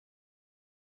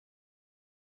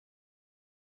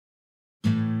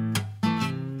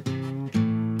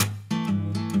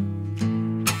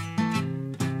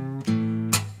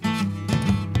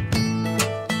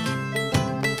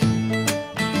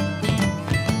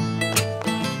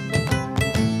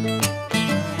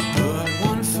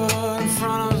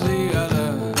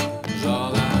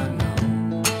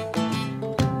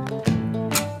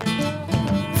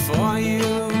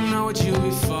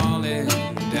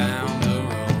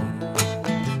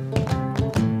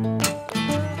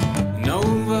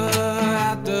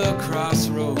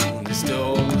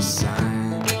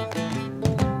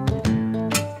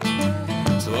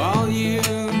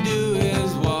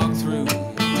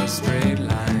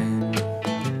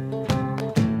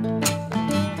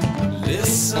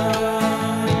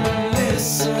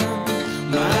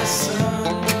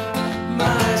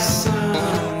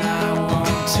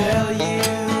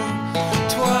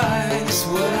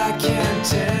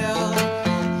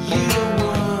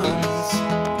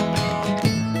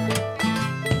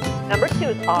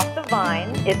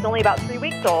Vine. It's only about 3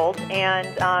 weeks old, and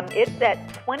it's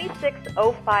at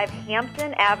 2605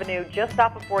 Hampton Avenue, just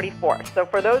off of 44. So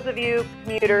for those of you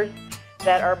commuters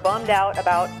that are bummed out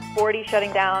about 40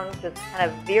 shutting down, just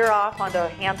kind of veer off onto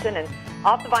Hampton, and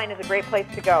Off the Vine is a great place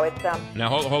to go. It's Now,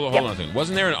 hold on a second.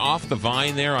 Wasn't there an Off the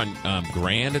Vine there on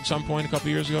Grand at some point a couple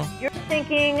years ago? You're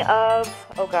thinking of,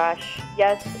 oh gosh,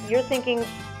 yes, you're thinking,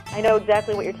 I know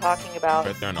exactly what you're talking about.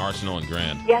 Right there on Arsenal and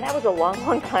Grand. Yeah, that was a long,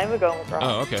 long time ago, McGraw.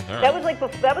 Oh, okay, all right. That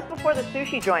was that was before the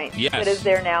sushi joint that is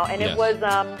there now, and yes. It was.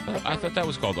 I thought that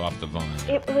was called Off the Vine.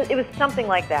 It was something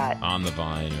like that. On the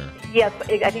Vine, or yes,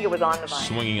 I think it was On the Vine.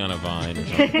 Swinging on a Vine, or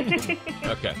something.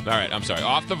 Okay, all right. I'm sorry.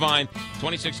 Off the Vine,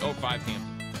 2605 Hampton.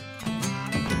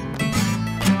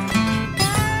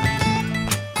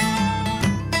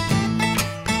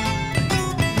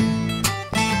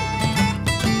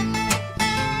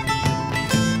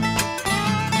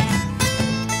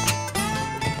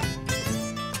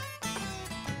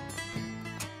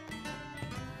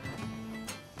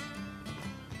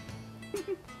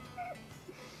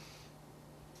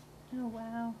 Oh,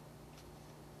 wow.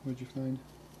 What'd you find?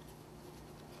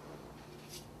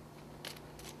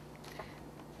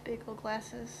 Big old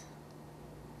glasses.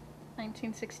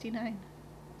 1969.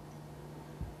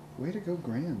 Way to go,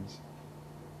 Grands.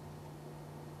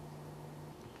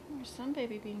 There's some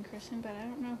baby being christened, but I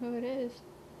don't know who it is.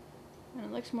 And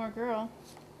it looks more girl.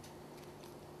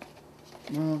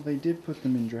 Well, they did put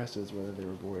them in dresses, whether they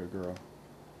were boy or girl.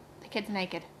 The kid's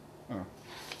naked. Oh.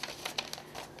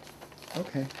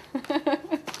 Okay.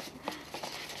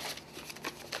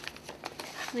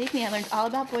 Believe me, I learned all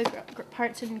about boy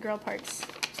parts and girl parts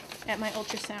at my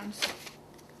ultrasounds.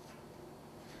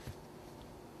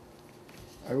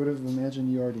 I would have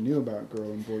imagined you already knew about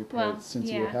girl and boy parts since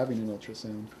you were yeah. having an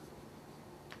ultrasound.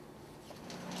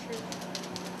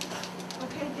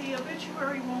 Okay, the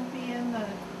obituary won't be in the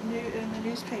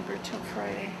newspaper till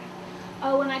Friday.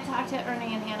 Oh, when I talked to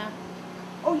Ernie and Hannah.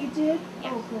 Oh, you did?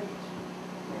 Yeah. Oh, great.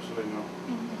 So they know.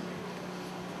 Mm-hmm.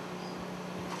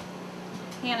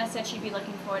 Hannah said she'd be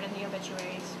looking for it in the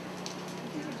obituaries.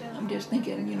 I'm just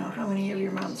thinking, you know, how many of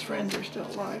your mom's friends are still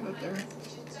alive up there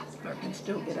or can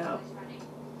still get out?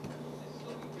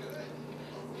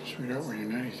 Sweetheart, when you're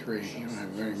 93, you don't have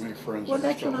very many friends. Well, that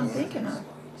are that's what still I'm alive. thinking of.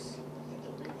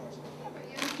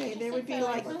 Okay, there would be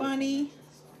like Bunny,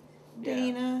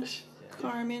 Dana,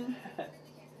 Carmen.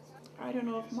 I don't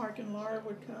know if Mark and Laura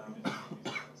would come.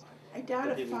 I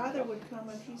doubt if Father would come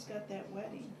if he's got that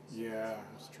wedding. Yeah,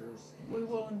 that's true. We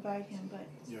will invite him, but...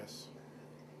 Yes.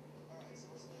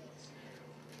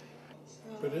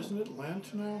 But isn't it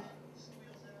Lent now?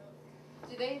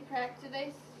 Do they practice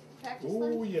Oh,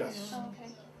 Lent? yes. Oh, okay.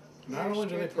 Not only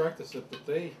do they practice it, but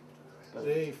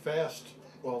they fast,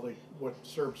 well, what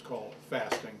Serbs call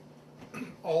fasting,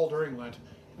 all during Lent.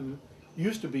 And it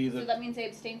used to be So that... that means they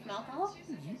abstain from alcohol?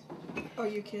 Are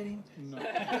you kidding? No,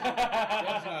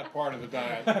 that's not part of the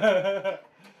diet.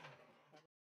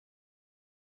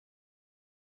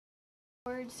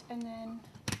 Words and then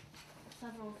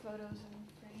several photos and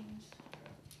frames.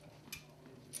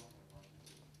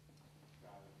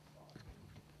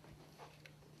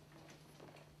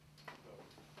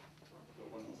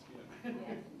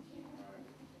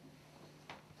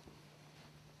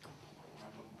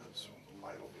 So the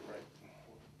light will be right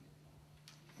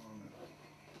on it.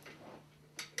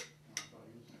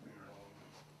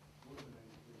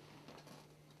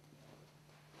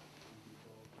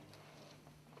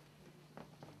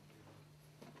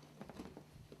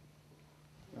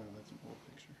 Oh, that's an old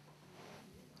picture.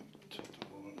 Tilt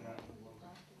a little bit more.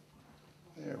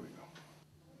 There we go.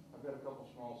 I've got a couple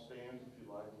small stands if you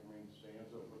like. We bring the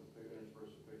stands up with the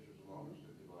interspersed pictures along us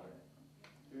if you like.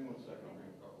 Give me 1 second, I'll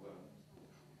bring a couple in.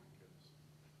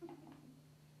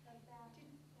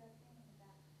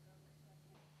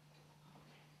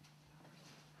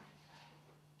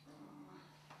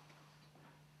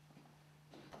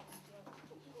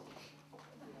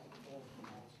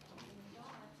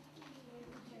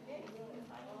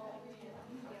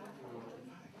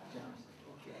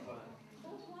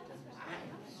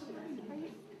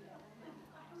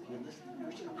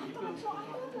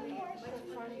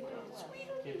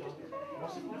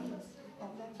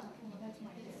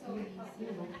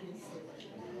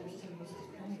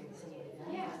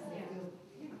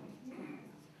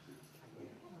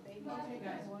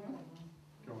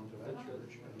 Going to that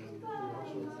church, and then we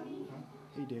also...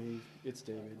 Hey Dave, it's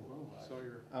David. So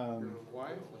your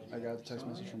wife? I got a text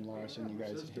message from Laura saying you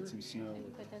guys had hit some snow.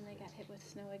 But then they got hit with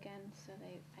snow again, so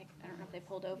I don't know if they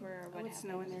pulled over or what It's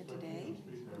happened. snowing there today?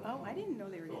 Oh, I didn't know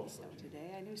they were getting snow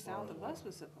today. I knew south of us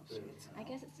was supposed to get snow. I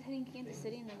guess it's hitting Kansas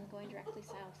City and then going directly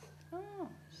south. Oh,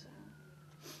 So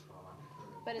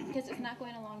but it's because it's not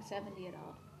going along 70 at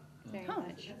all, very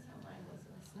much. Yeah,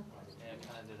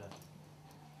 kind of did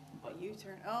a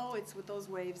U-turn. Oh, it's with those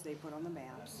waves they put on the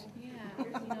maps. Yeah,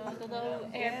 the low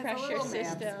air Yeah, it's a pressure little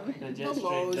map. system. The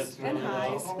lows and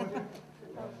highs.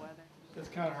 It's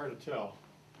kind of hard to tell.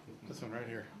 This one right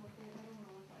here.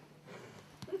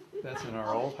 That's in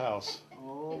our old house.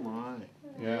 Oh my.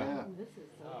 Yeah.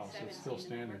 Oh, so it's still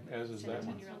standing, as is that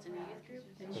one. 17-year-olds in a youth group.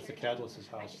 And That's the she- Cadlus's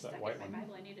I house, just that stuck white it in my one.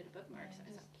 Bible. I needed a bookmark, so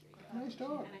I thought, Nice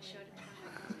dog. and I showed it to one of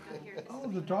my girls who got here. This Oh,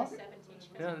 is the when dog? I was 17. She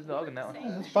goes, Yeah, there's a dog in that one. Yeah,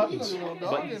 that's buttons. There's a little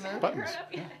dog in there. Buttons.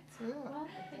 Yeah.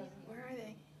 Where are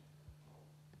they?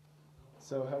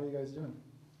 So how are you guys doing?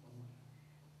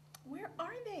 Where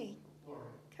are they?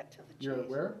 Cut to the chase. You're at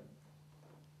where?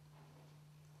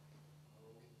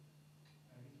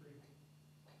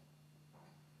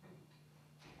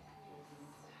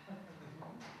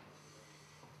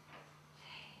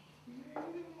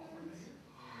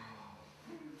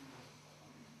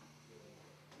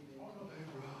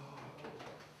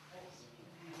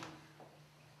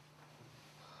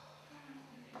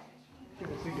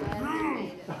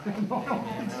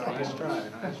 Nice try,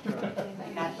 nice try.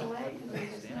 They got delayed because there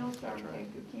was a snowstorm came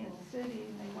through Kansas City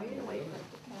and they wanted to wait for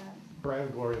it to pass. Brad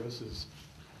and Gloria, this is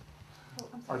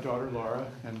our daughter Laura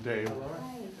and Dave, her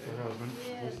husband.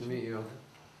 Nice to meet you.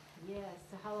 Yes,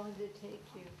 so how long did it take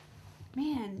you?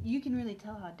 Man, you can really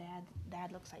tell how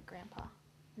dad looks like Grandpa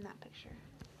in that picture.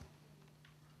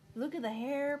 Look at the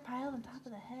hair piled on top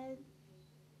of the head.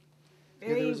 Yeah,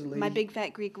 there Very was a lady- my big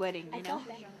fat Greek wedding, you know?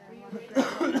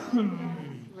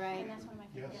 Right.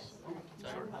 Yes.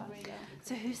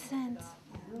 So who sent?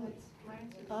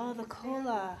 Oh, the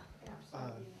cola.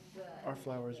 Our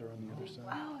flowers are on the other side.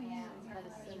 Oh yeah. Kind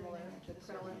of similar to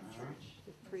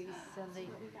the priests and the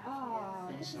Oh,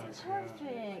 this is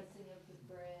perfect.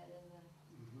 bread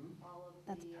and all of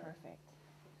That's the perfect.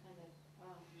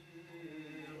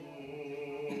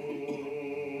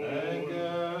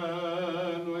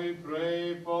 Again, we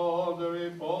pray for the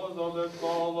repose of the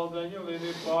soul of the newly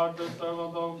departed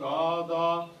servant of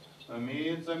God,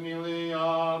 amidst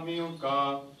Emilia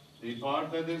Milka,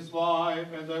 departed this life,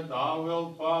 and that thou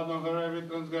wilt pardon her every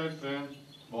transgression,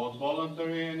 both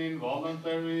voluntary and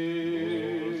involuntary.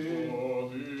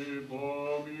 Господи,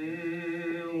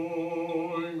 помилуй,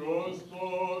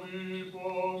 Господи,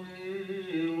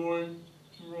 помилуй,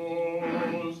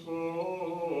 Господи,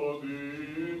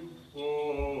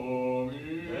 помилуй.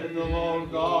 May the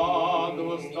Lord God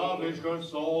who established her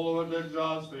soul over the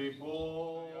just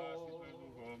repose.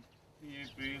 И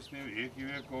пресны веки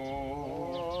веков.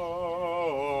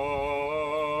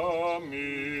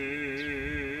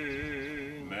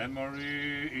 Amen.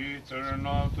 Memory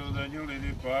eternal to the newly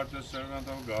departed servant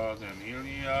of God,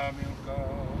 Emilia Milka.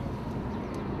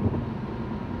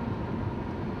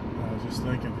 I was just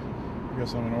thinking, I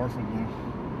guess I'm an orphan now.